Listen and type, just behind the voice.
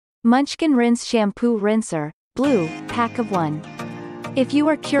Munchkin Rinse Shampoo Rinser, Blue, pack of 1. If you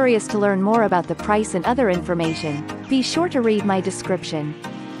are curious to learn more about the price and other information, be sure to read my description.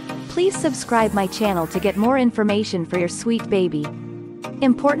 Please subscribe my channel to get more information for your sweet baby.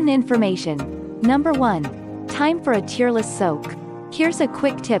 Important information. Number 1. Time for a tearless soak. Here's a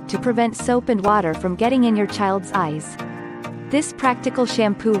quick tip to prevent soap and water from getting in your child's eyes. This practical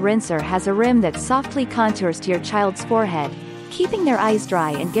shampoo rinser has a rim that softly contours to your child's forehead, keeping their eyes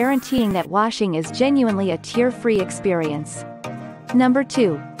dry and guaranteeing that washing is genuinely a tear-free experience. Number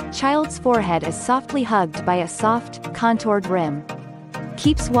 2. Child's forehead is softly hugged by a soft, contoured rim.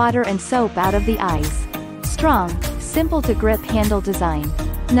 Keeps water and soap out of the eyes. Strong, simple to grip handle design.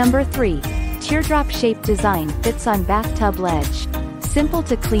 Number 3. Teardrop-shaped design fits on bathtub ledge. Simple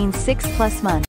to clean 6+ months.